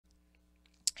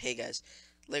Hey guys,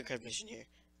 Legocraft Mission here,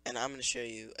 and I'm going to show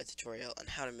you a tutorial on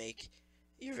how to make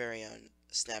your very own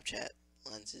Snapchat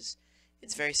lenses.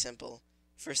 It's very simple.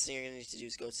 First thing you're going to need to do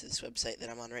is go to this website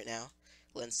that I'm on right now,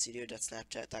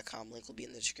 lensestudio.snapchat.com. Link will be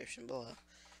in the description below.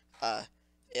 Uh,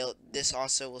 this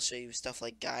also will show you stuff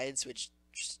like guides, which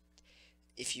just,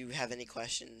 if you have any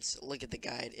questions, look at the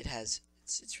guide. It's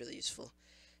really useful.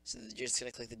 So you're just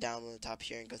going to click the download on the top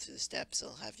here and go through the steps.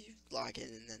 It'll have you log in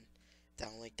and then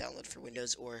download for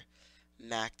Windows or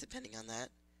Mac, depending on that.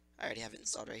 I already have it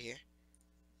installed right here.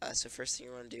 So first thing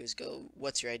you want to do is go,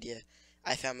 what's your idea?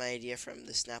 I found my idea from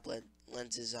the Snap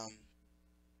Lenses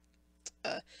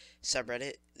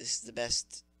subreddit. This is the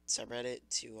best subreddit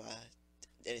to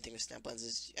anything with Snap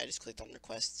Lenses. I just clicked on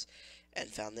requests and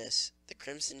found this, the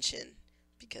Crimson Chin,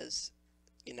 because,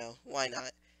 you know, why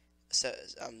not? So,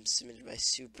 submitted by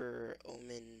Super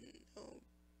Omen,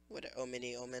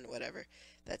 Omini Omen, whatever.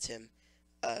 That's him.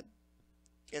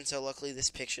 And so luckily this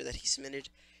picture that he submitted,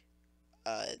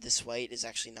 this white is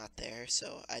actually not there,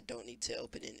 so I don't need to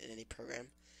open it in any program.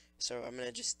 So I'm going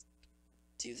to just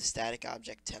do the static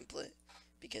object template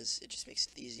because it just makes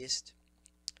it the easiest.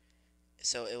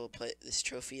 So it will put this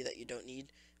trophy that you don't need,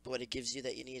 but what it gives you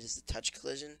that you need is the touch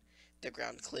collision, the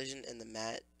ground collision, and the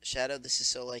matte shadow. This is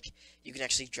so like you can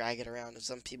actually drag it around. There's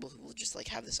some people who will just like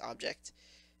have this object,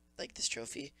 like this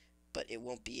trophy, but it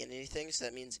won't be in anything. So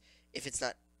that means if it's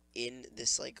not in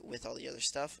this like with all the other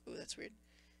stuff, ooh, that's weird,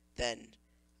 then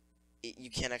you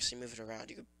can't actually move it around.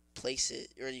 You can place it,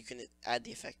 or you can add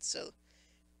the effect. So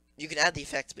you can add the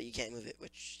effect, but you can't move it,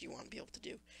 which you want to be able to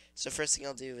do. So first thing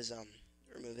I'll do is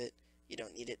remove it. You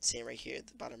don't need it. Same right here at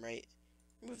the bottom right.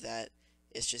 Remove that.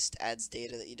 It just adds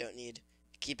data that you don't need.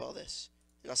 Keep all this.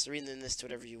 And also rename this to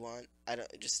whatever you want. I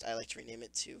like to rename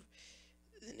it to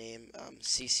the name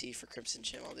CC for Crimson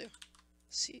Chin. I'll do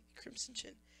Crimson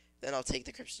Chin. Then I'll take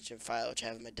the Crimson Chin file, which I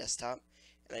have on my desktop,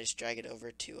 and I just drag it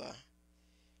over to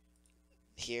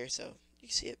here, so you can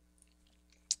see it.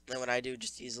 Then what I do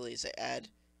just easily is I add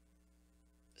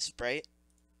a sprite.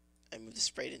 I move the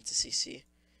sprite into CC,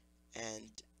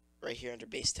 and right here under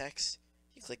base text,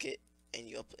 you click it, and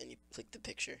you click the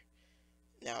picture.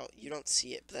 Now you don't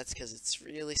see it, but that's because it's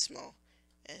really small,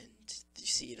 and you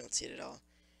see you don't see it at all.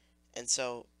 And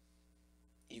so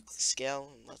you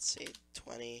scale, and let's say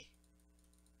 20.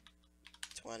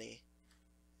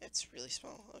 It's really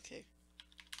small. Okay,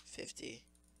 50.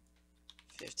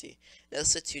 Now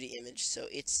this is a 2D image, so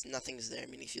nothing's there. I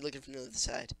mean, if you look at it from the other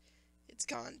side, it's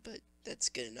gone, but that's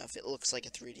good enough. It looks like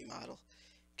a 3D model,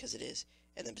 because it is.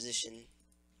 And the position, you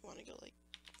want to go like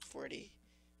 40,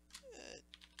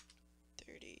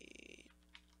 30,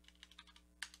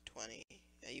 20.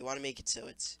 You want to make it so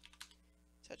it's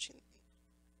touching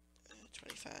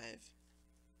 25.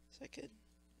 So I could,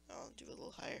 I'll do a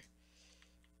little higher.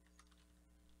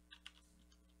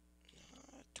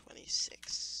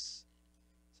 26.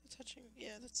 So touching,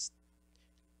 yeah, that's,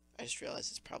 I just realized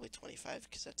it's probably 25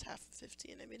 because that's half of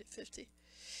 50 and I made it 50.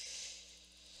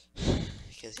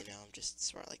 Because, you know, I'm just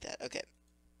smart like that. Okay.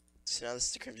 So now this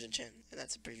is the Crimson Chin, and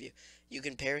that's a preview. You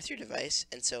can pair with your device,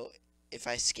 and so if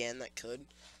I scan that code,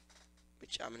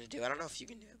 which I'm going to do, I don't know if you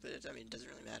can do it, but I mean, it doesn't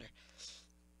really matter.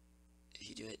 If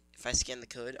you do it, if I scan the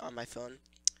code on my phone,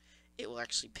 it will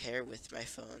actually pair with my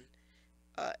phone,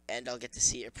 and I'll get to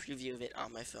see a preview of it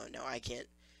on my phone. Now, I can't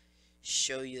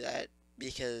show you that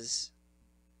because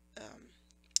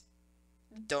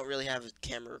don't really have a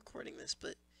camera recording this,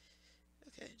 but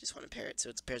okay, just want to pair it so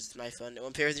it pairs with my phone. It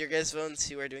won't pair with your guys' phones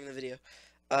who are doing the video.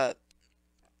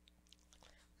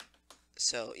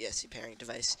 So yes, the pairing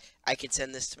device. I could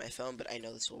send this to my phone, but I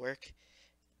know this will work.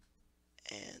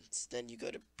 And then you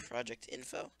go to project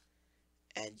info,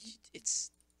 and it's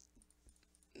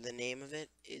the name of it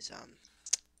is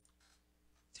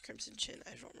the Crimson Chin.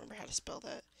 I don't remember how to spell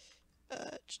that.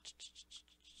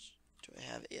 Do I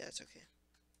have it? Yeah, it's okay.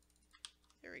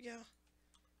 There we go.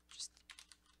 Just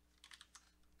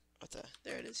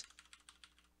there it is.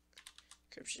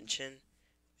 Crimson Chin.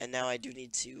 And now I do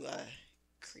need to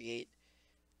create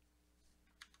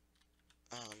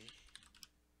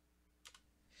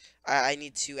I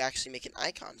need to actually make an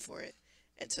icon for it.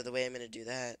 And so the way I'm going to do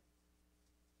that,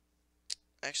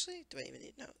 actually, do I even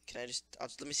need, no, can I just,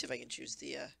 let me see if I can choose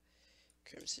the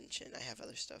Crimson Chin. I have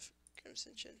other stuff.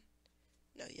 Crimson Chin.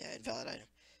 No, yeah, invalid item.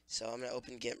 So I'm going to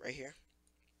open GIMP right here,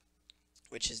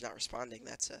 which is not responding.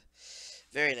 That's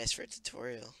very nice for a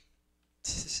tutorial.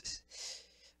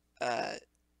 Oh,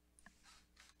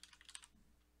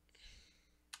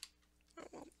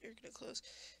 well, you're going to close.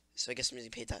 So I guess I'm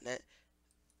using paint.net.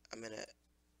 I'm going to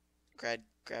grab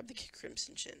the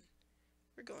Crimson Chin.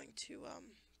 We're going to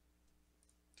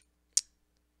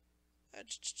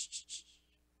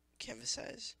canvas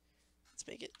size. Let's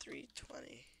make it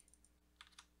 320.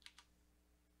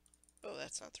 Oh,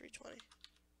 that's not 320.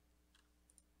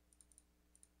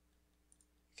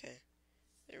 Okay,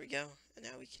 there we go. And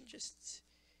now we can just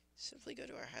simply go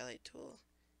to our highlight tool.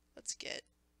 Let's get,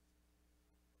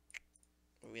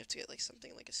 we have to get like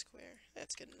something like a square.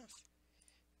 That's good enough.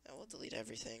 Now we'll delete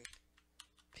everything,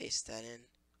 paste that in,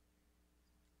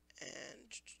 and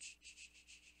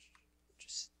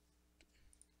just,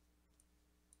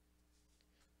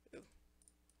 ooh.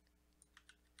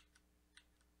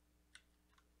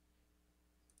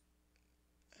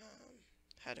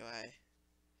 How do I,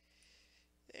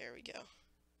 there we go.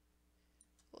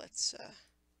 Let's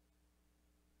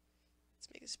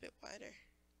make this a bit wider.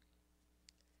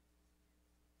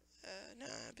 No,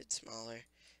 a bit smaller.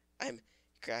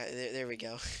 There we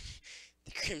go.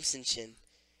 The Crimson Chin.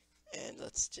 And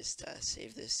let's just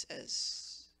save this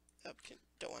as, oh,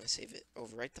 don't want to save it,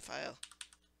 overwrite the file.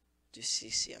 Do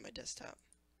CC on my desktop.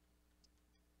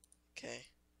 Okay.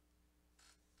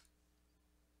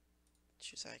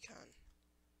 Choose icon.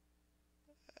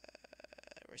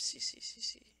 Where's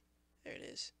CC? There it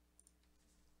is.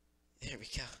 There we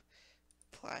go.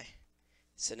 Apply.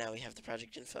 So now we have the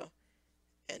project info.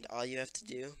 And all you have to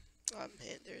do,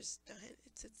 hint, there's no hint,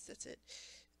 that's it.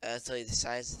 Tell you the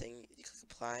size thing, you click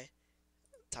apply,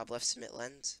 top left submit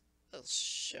lens, it'll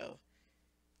show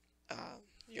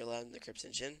your lens, the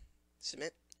Crimson Chin,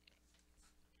 submit,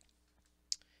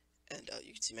 and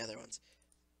you can see my other ones.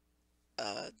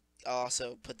 I'll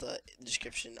also put the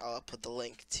description, I'll put the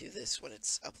link to this when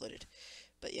it's uploaded.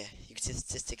 But yeah, you can see the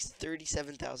statistics,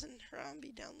 37,000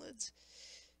 Harambe downloads.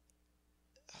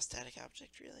 Oh, static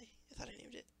object, really? I thought I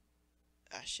named it.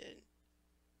 Ah, shit.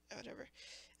 Whatever.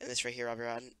 And this right here, I'll be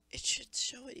on. It should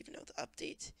show it, even though the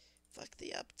update. Fuck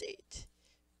the update.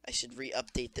 I should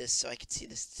re-update this so I can see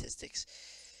the statistics.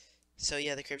 So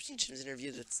yeah, the Crimson Chin's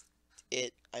interview, that's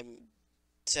it. I'm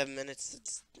 7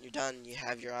 minutes, you're done. You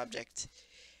have your object.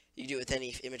 You can do it with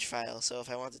any image file. So if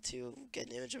I wanted to get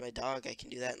an image of my dog, I can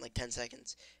do that in like 10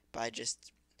 seconds by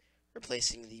just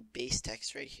replacing the base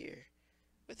text right here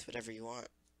with whatever you want.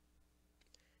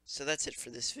 So that's it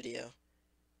for this video.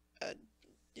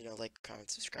 You know, like, comment,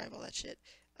 subscribe, all that shit.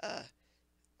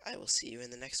 I will see you in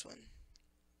the next one.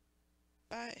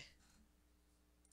 Bye.